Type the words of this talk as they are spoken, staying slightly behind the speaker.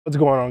What's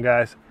going on,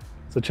 guys?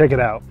 So check it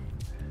out.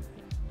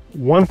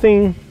 One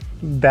thing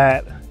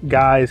that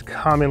guys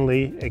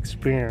commonly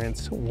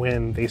experience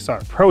when they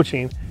start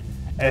approaching,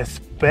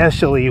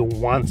 especially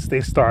once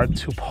they start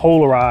to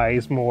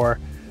polarize more,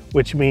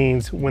 which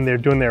means when they're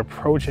doing their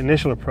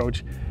initial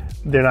approach,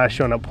 they're not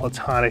showing up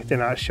platonic, they're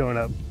not showing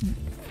up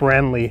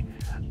friendly,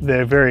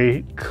 they're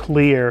very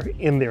clear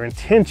in their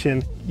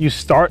intention. You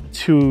start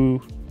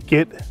to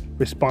get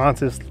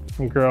responses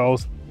from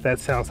girls that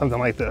sound something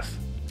like this.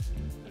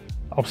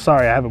 I'm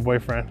sorry, I have a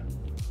boyfriend.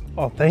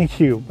 Oh, thank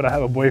you, but I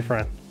have a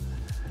boyfriend.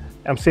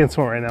 I'm saying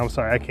something right now, I'm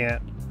sorry, I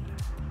can't.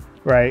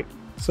 Right?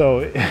 So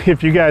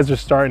if you guys are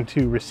starting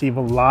to receive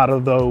a lot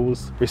of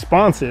those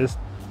responses,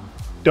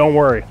 don't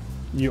worry,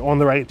 you're on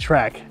the right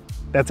track.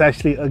 That's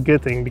actually a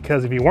good thing,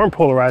 because if you weren't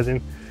polarizing,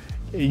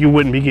 you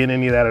wouldn't be getting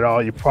any of that at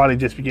all. You'd probably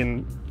just be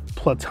getting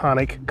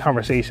platonic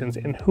conversations.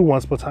 And who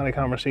wants platonic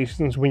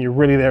conversations when you're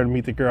really there to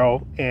meet the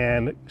girl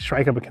and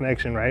strike up a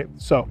connection, right?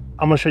 So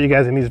I'm gonna show you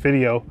guys in this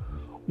video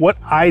what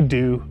I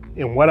do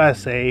and what I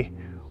say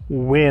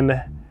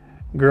when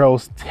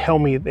girls tell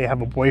me they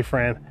have a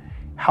boyfriend,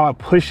 how I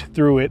push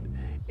through it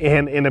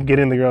and end up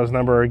getting the girl's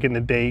number or getting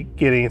a date,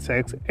 getting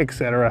sex,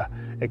 etc.,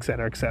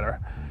 etc., etc.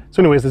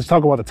 So anyways, let's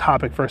talk about the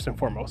topic first and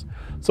foremost.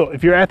 So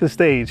if you're at this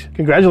stage,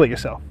 congratulate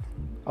yourself.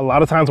 A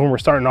lot of times when we're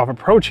starting off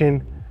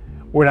approaching,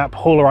 we're not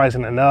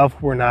polarizing enough,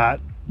 we're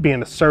not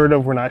being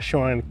assertive, we're not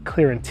showing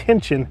clear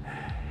intention.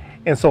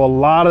 And so a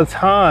lot of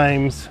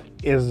times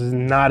is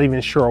not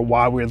even sure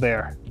why we're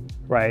there,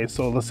 right?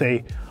 So let's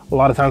say a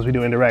lot of times we do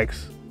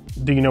indirects.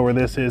 Do you know where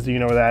this is? Do you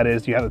know where that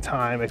is? Do you have the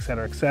time,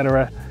 etc.,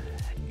 etc.?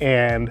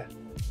 And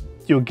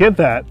you'll get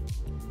that,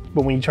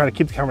 but when you try to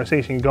keep the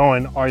conversation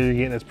going, all you're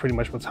getting is pretty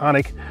much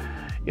platonic.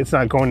 It's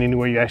not going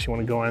anywhere you actually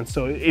want to go in.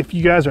 So if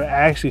you guys are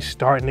actually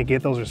starting to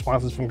get those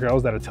responses from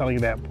girls that are telling you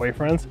they have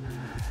boyfriends,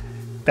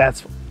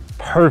 that's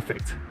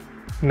perfect.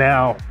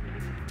 Now,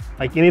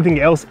 like anything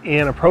else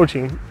in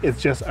approaching,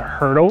 it's just a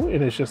hurdle,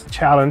 and it's just a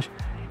challenge,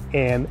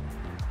 and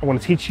I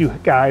want to teach you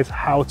guys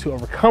how to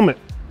overcome it,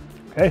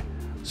 okay?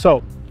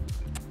 So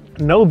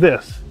know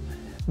this,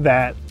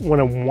 that when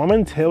a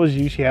woman tells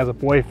you she has a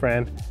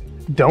boyfriend,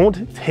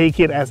 don't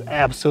take it as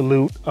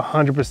absolute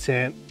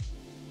 100%,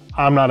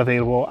 I'm not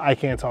available, I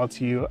can't talk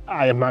to you,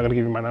 I am not gonna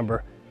give you my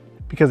number,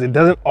 because it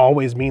doesn't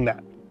always mean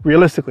that.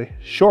 Realistically,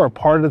 sure,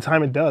 part of the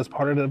time it does.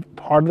 Part of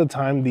the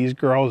time these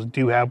girls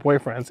do have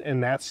boyfriends,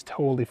 and that's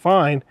totally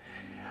fine.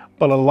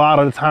 But a lot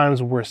of the times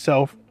we're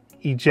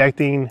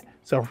self-rejecting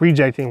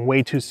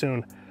way too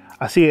soon.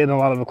 I see it in a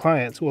lot of the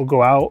clients. We'll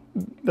go out,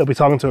 they'll be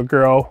talking to a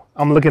girl.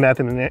 I'm looking at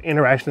them and the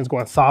interaction is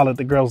going solid.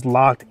 The girl's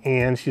locked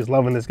in, she's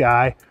loving this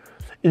guy.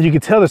 And you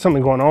can tell there's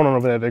something going on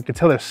over there. You can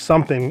tell there's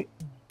something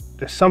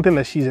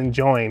that she's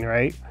enjoying,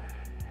 right?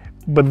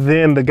 But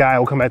then the guy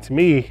will come back to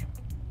me,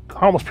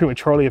 almost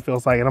prematurely it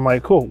feels like, and I'm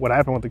like, cool, what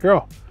happened with the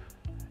girl?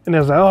 And it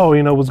was like, oh,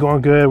 you know, what's going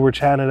good, we're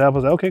chatting it up. I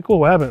was like, okay, cool,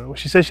 what happened? Well,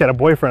 she said she had a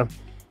boyfriend.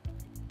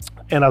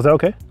 And I was like,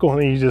 okay, cool,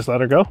 and then you just let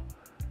her go?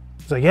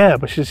 It's like, yeah,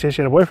 but she said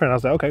she had a boyfriend. I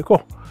was like, okay,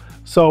 cool.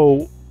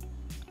 So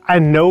I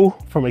know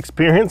from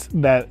experience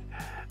that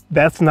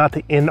that's not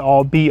the end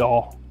all be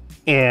all.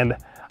 And I'm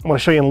gonna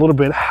show you in a little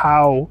bit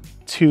how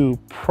to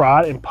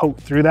prod and poke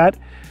through that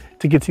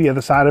to get to the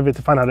other side of it,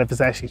 to find out if it's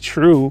actually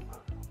true,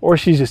 or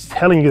she's just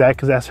telling you that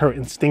because that's her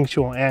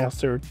instinctual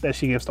answer that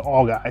she gives to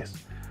all guys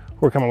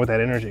who are coming with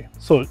that energy.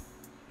 So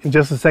in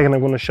just a second, I'm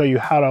going to show you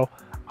how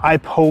I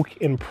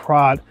poke and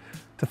prod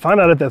to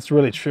find out if that's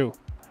really true.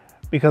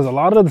 Because a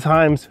lot of the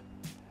times,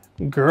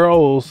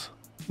 girls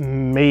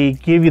may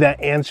give you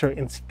that answer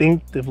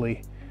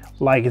instinctively,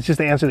 like it's just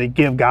the answer they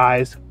give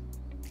guys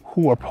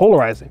who are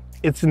polarizing.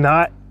 It's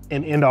not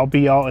an end all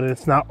be all, and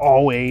it's not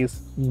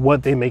always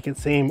what they make it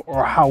seem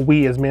or how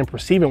we as men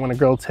perceive it when a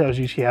girl tells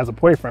you she has a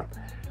boyfriend.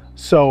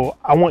 So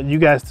I want you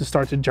guys to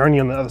start to journey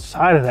on the other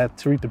side of that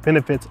to reap the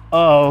benefits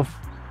of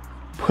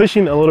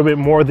pushing a little bit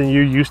more than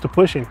you're used to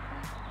pushing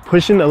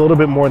a little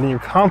bit more than you're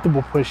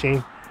comfortable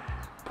pushing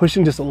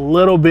just a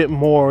little bit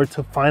more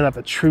to find out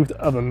the truth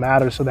of the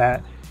matter, so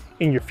that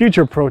in your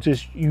future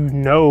approaches, you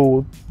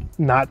know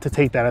not to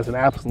take that as an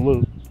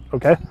absolute,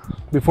 okay?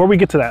 Before we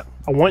get to that,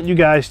 I want you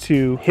guys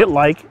to hit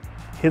like,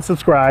 hit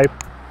subscribe,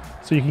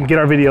 so you can get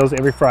our videos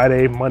every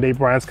Friday. Monday,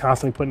 Brian's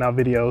constantly putting out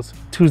videos.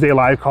 Tuesday,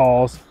 live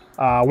calls.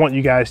 I want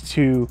you guys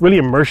to really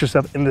immerse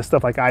yourself in this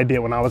stuff like I did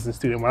when I was a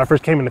student. When I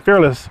first came into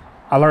Fearless,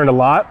 I learned a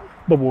lot,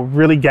 but what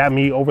really got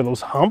me over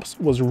those humps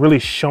was really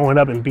showing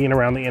up and being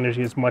around the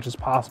energy as much as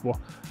possible.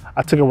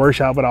 I took a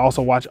workshop, but I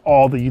also watched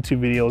all the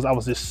YouTube videos. I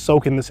was just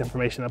soaking this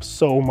information up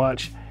so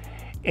much.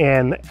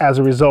 And as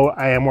a result,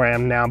 I am where I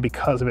am now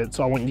because of it.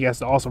 So I want you guys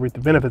to also reap the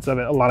benefits of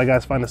it. A lot of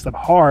guys find this stuff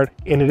hard,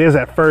 and it is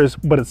at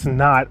first, but it's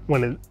not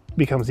when it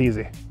becomes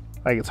easy.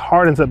 Like, it's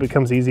hard until it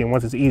becomes easy, and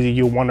once it's easy,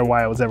 you'll wonder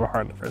why it was ever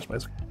hard in the first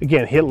place.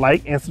 Again, hit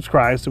like and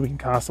subscribe so we can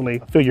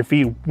constantly fill your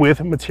feed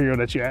with material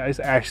that you guys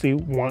actually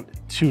want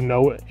to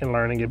know and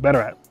learn and get better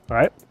at, all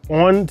right?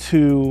 On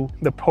to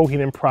the poking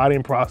and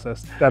prodding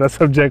process that I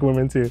subject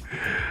women to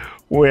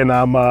when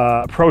I'm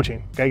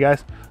approaching, okay,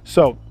 guys?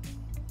 So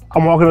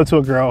I'm walking up to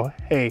a girl,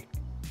 hey,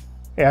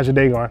 hey, how's your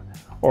day going?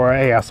 Or,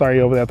 hey, I saw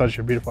you over there, I thought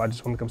you were beautiful, I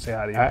just wanted to come say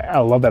hi to you. I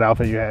love that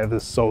outfit you have,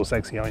 it's so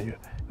sexy on you.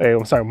 Hey,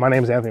 I'm sorry, my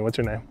name's Anthony, what's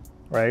your name?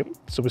 Right?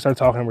 So we started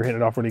talking, we're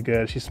hitting it off really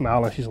good. She's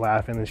smiling, she's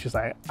laughing, and she's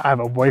like, I have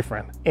a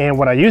boyfriend. And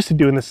what I used to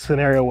do in this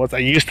scenario was I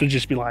used to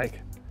just be like,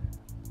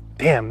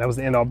 damn, that was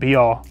the end all be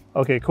all.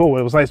 Okay, cool,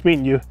 it was nice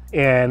meeting you.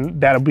 And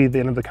that'll be the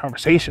end of the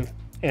conversation.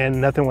 And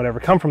nothing would ever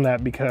come from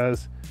that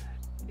because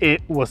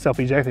it was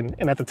self-ejecting.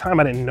 And at the time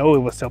I didn't know it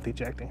was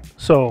self-ejecting.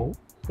 So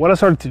what I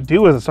started to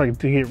do is I started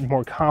to get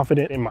more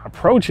confident in my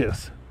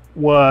approaches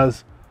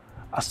was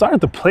I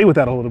started to play with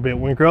that a little bit.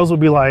 When girls would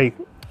be like,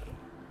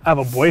 I have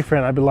a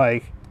boyfriend, I'd be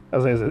like, I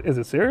was like, is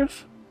it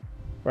serious?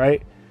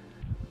 Right?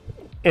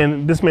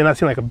 And this may not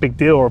seem like a big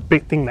deal or a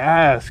big thing to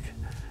ask,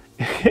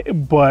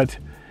 but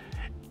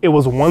it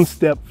was one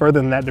step further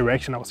in that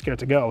direction I was scared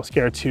to go. I was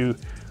scared to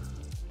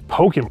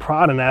poke and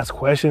prod and ask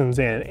questions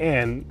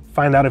and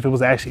find out if it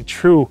was actually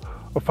true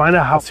or find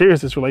out how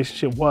serious this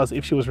relationship was,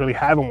 if she was really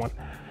having one.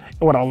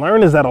 And what I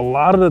learned is that a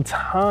lot of the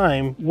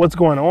time, what's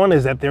going on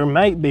is that they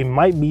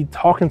might be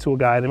talking to a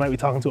guy, they might be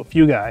talking to a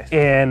few guys,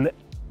 and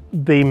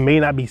they may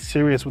not be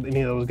serious with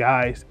any of those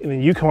guys. And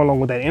then you come along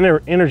with that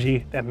inner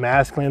energy, that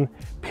masculine,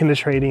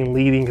 penetrating,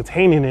 leading,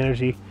 containing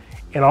energy,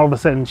 and all of a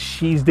sudden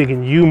she's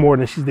digging you more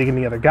than she's digging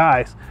the other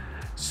guys.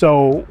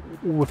 So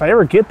if I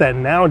ever get that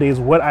nowadays,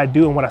 what I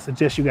do and what I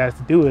suggest you guys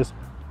to do is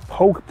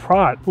poke,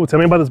 prod. Oh, tell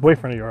me about this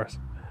boyfriend of yours.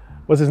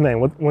 What's his name?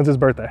 When's his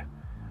birthday?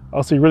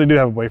 Oh, so you really do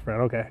have a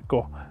boyfriend. Okay,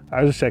 cool.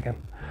 I was just checking.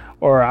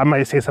 Or I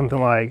might say something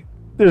like,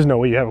 there's no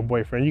way you have a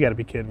boyfriend. You gotta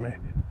be kidding me,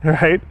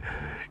 right?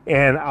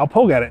 And I'll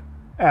poke at it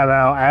and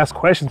I'll ask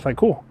questions like,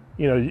 cool,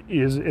 you know,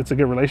 it's a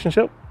good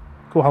relationship?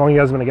 Cool, how long you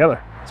guys been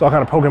together? So I'll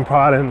kind of poke and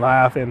prod and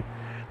laugh, and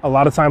a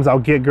lot of times I'll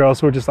get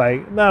girls who are just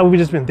like, no, we've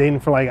just been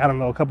dating for like, I don't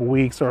know, a couple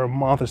weeks or a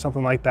month or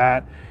something like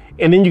that.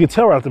 And then you can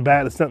tell right off the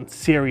bat it's nothing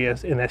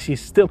serious and that she's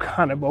still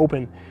kind of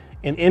open.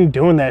 And in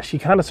doing that, she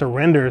kind of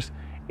surrenders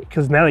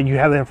because now that you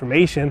have the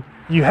information,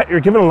 you're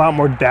given a lot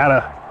more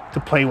data to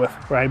play with,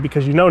 right?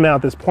 Because you know now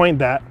at this point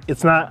that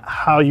it's not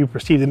how you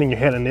perceived it in your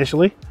head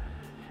initially.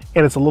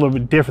 And it's a little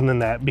bit different than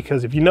that,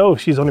 because if you know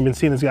she's only been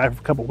seeing this guy for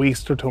a couple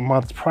weeks or to a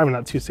month, it's probably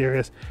not too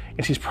serious,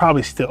 and she's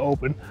probably still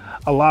open.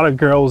 A lot of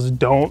girls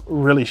don't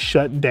really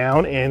shut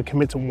down and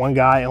commit to one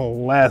guy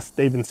unless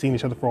they've been seeing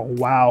each other for a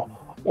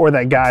while, or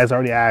that guy has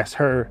already asked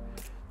her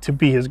to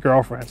be his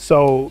girlfriend.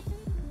 So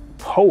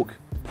poke,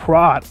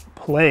 prod,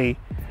 play,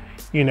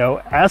 you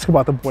know, ask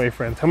about the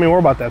boyfriend. Tell me more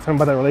about that. Tell me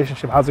about that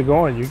relationship. How's it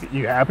going?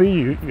 You happy?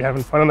 You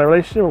having fun in that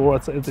relationship, or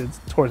it's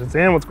towards its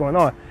end? What's going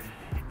on?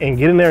 And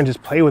get in there and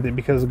just play with it,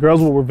 because girls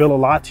will reveal a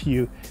lot to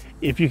you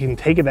if you can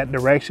take it that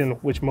direction,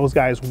 which most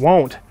guys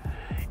won't,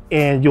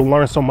 and you'll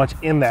learn so much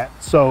in that.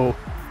 So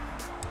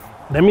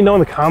let me know in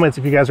the comments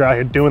if you guys are out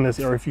here doing this,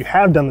 or if you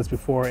have done this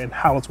before and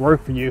how it's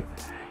worked for you.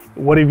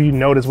 What have you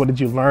noticed? What did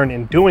you learn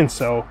in doing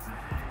so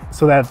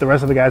that the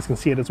rest of the guys can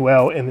see it as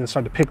well, and then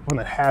start to pick up on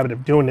the habit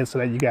of doing it, so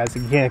that you guys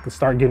again can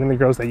start getting the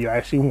girls that you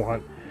actually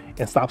want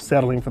and stop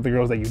settling for the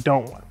girls that you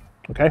don't want,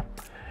 okay?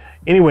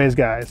 Anyways,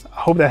 guys,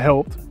 I hope that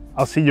helped.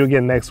 I'll see you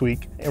again next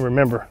week. And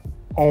remember,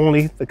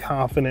 only the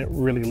confident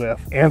really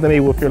live. Anthony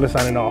with Fearless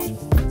signing off.